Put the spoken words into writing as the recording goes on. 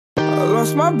I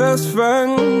lost my best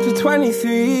friend to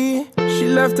 23. She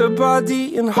left her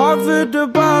body and hovered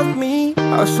above me.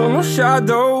 I saw no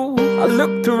shadow, I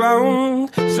looked around,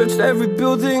 searched every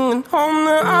building and home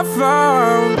that I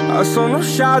found. I saw no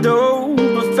shadow,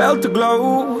 but felt the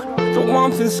glow. The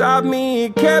warmth inside me,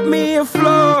 it kept me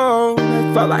afloat.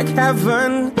 It felt like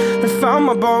heaven had found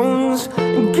my bones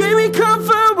and gave me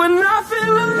comfort when I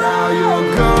feel alone. Now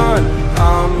you're gone,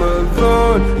 I'm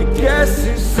alone. I guess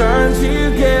it's time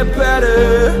to get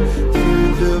better.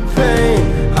 Through the pain,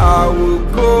 I will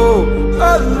go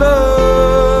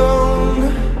alone.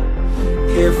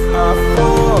 If I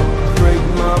fall, break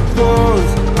my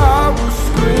bones, I will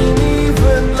scream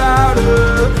even louder.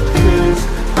 'Cause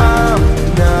I'm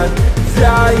not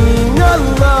dying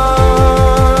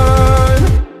alone.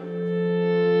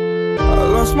 I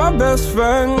lost my best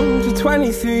friend to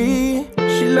 23.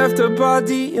 She left her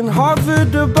body and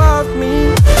hovered above me.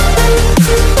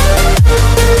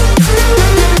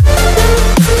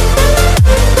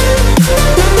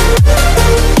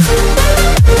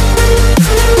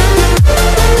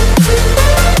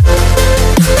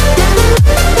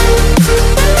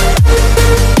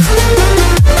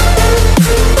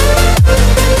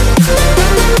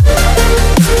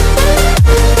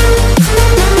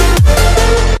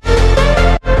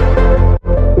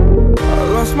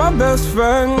 My best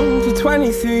friend to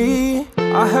 23.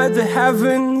 I heard the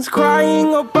heavens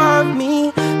crying above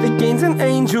me. They gained an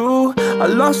angel, I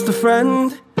lost a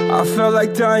friend. I felt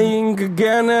like dying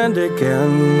again and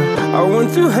again. I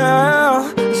went through hell,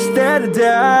 stared at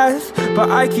death, but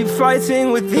I keep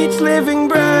fighting with each living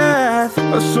breath.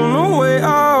 I saw no way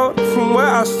out from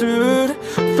where I stood.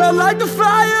 Felt like the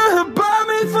fire had burned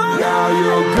me through. Now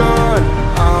you're gone,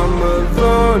 I'm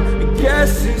alone. I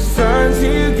guess it's time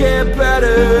to get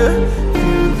better.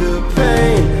 Through the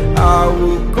pain, I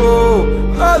will go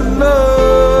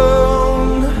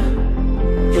alone.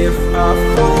 If I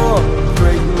fall,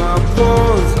 break my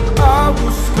bones, I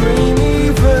will scream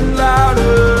even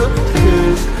louder.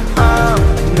 'Cause I'm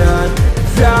not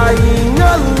dying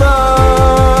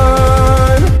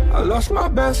alone. I lost my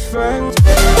best friend.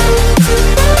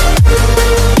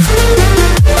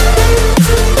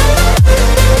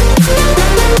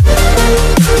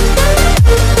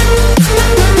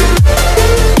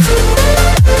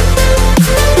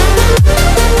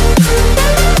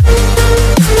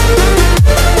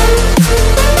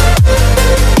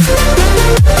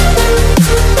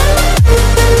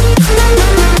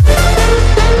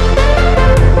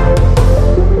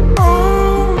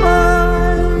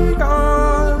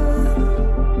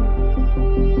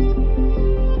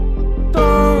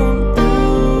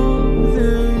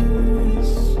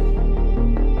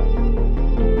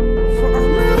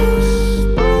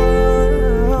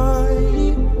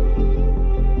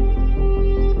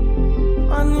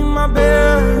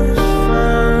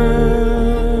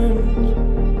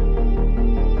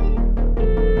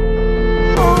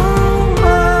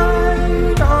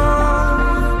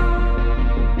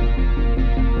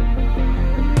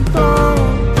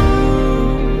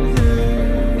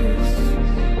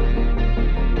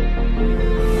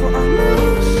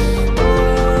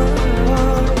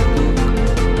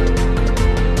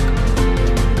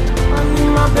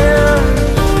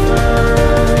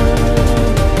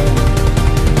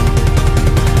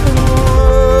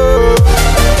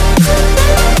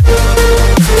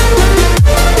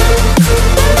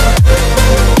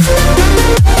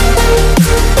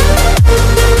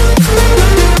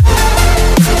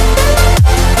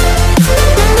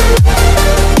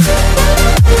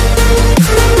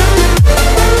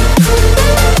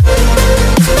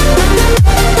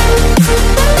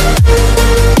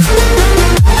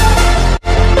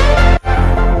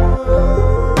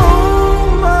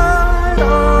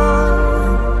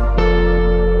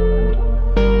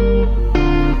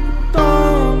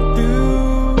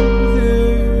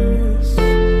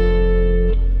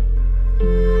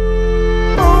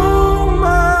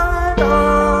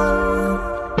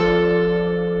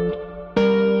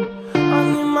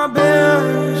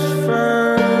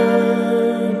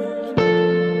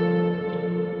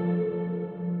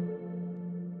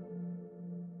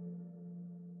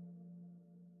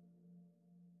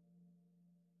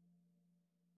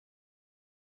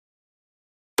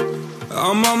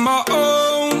 I'm on my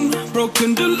own,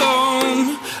 broken and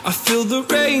alone. I feel the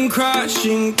rain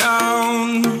crashing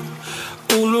down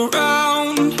all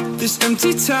around this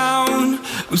empty town.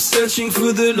 I'm searching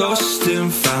for the lost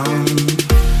and found,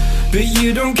 but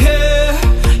you don't care,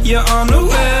 you're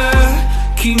unaware.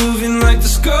 Keep moving like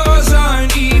the scars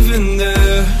aren't even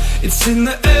there. It's in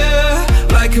the air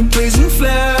like a blazing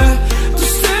flare.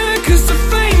 Don't stare 'cause the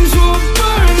flames will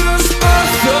burn us. I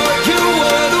thought you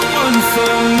were the one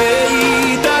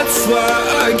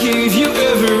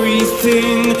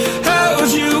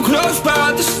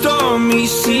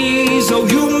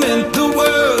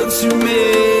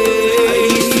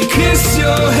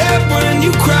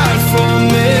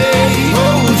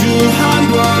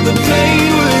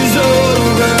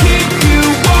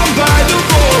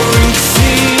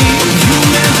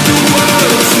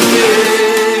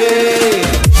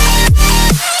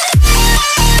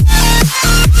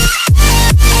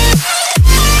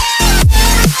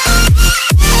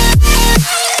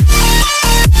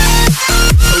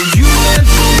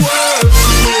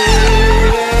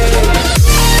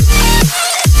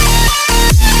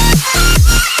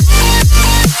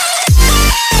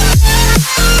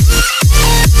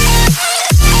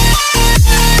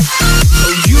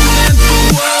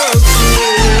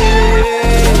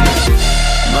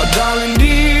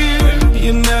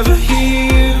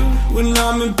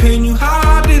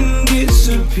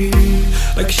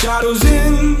disappear like shadows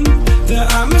in the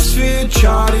atmosphere,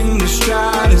 charting the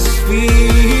stratosphere.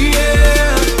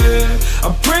 Yeah.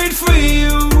 I prayed for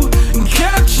you and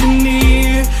kept you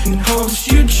near in hopes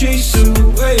you'd chase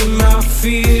away my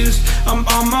fears. I'm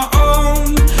on my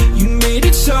own, you made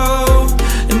it so,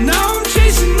 and now I'm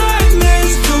chasing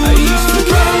nightmares too. I used to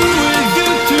run with you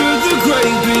through the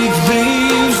great big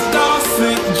leaves, laugh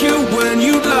at you when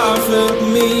you laugh at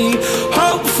me.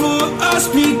 Hope for us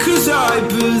because I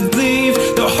believe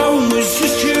the home was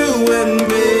just you and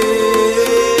me.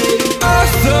 I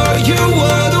thought you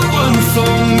were the one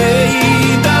for me,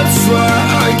 that's why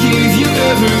I gave you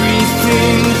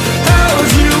everything. Held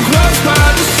you close by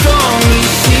the stormy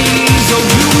seas, oh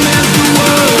you meant the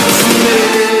world to me.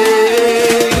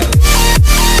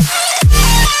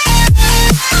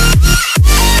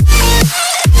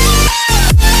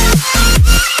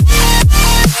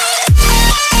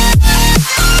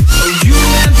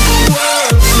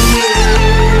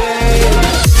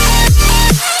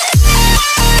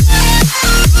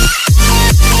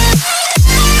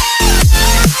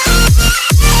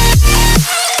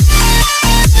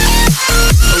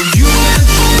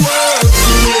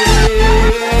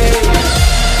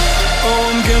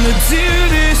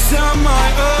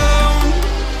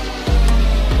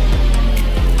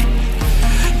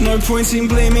 No point in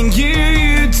blaming you,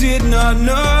 you did not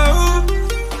know.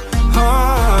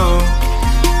 Oh.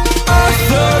 I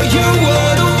thought you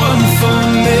were the one for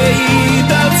me,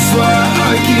 that's why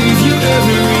I gave you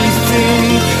everything.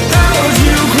 Held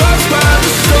you close by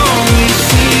the stormy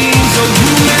seas, oh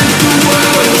you meant the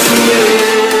world to me.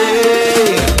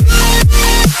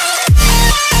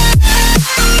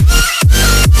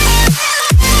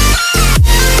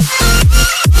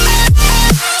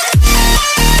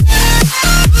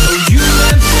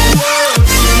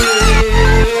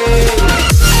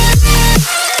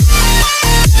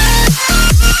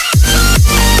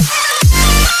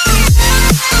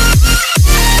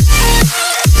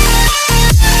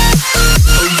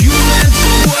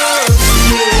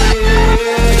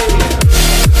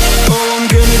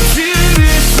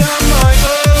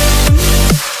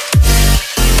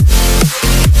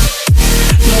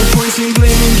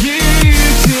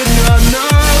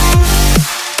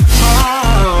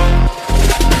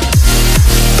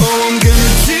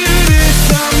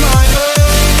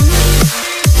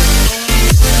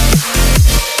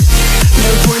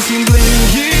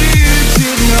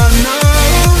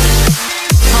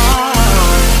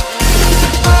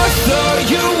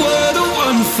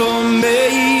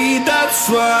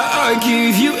 I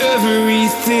gave you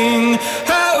everything,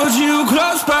 held you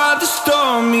close by the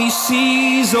stormy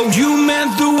seas, oh you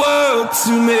meant the world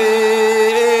to me.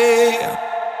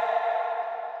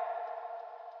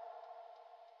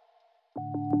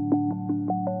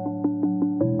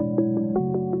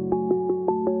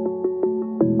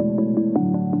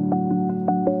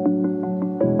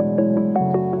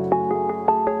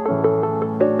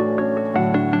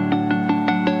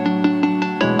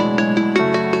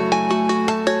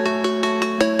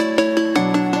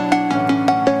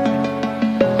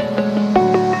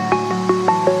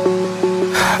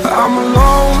 I'm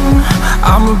alone,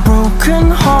 I'm a broken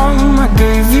home. I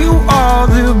gave you all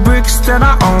the bricks that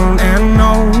I own and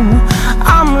know.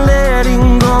 I'm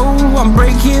letting go, I'm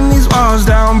breaking these walls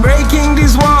down, breaking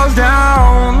these walls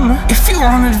down. If you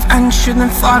want adventure, then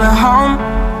fly to home,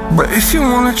 but if you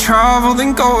wanna travel,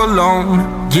 then go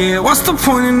alone. Yeah, what's the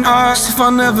point in us if I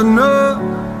never know?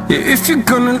 Yeah, if you're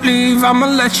gonna leave, I'ma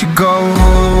let you go.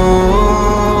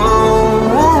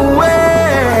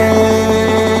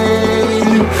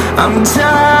 I'm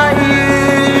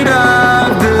tired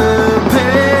of the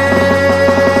pain.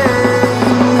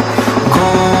 Go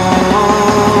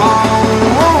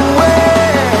away.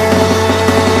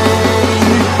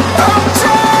 I'm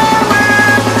tired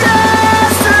of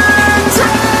yesterday.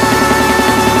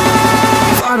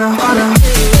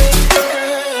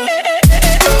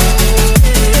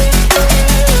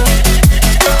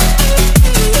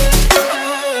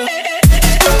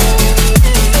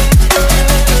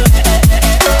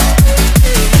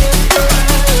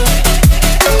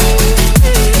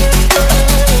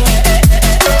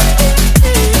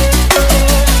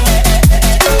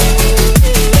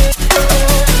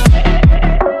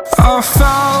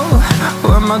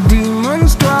 My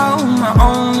demons dwell, my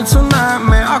own little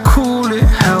nightmare, I call it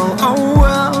hell, oh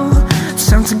well. It's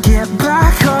time to get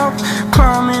back up,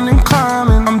 climbing and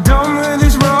climbing. I'm done with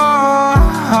this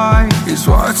ride, is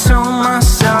what I tell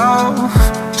myself,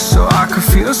 so I could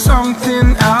feel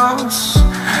something else.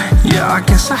 Yeah, I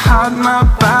guess I had my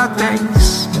bad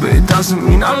days, but it doesn't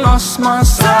mean I lost my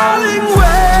style. Darling,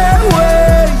 where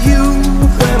were you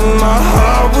when my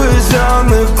heart was on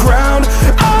the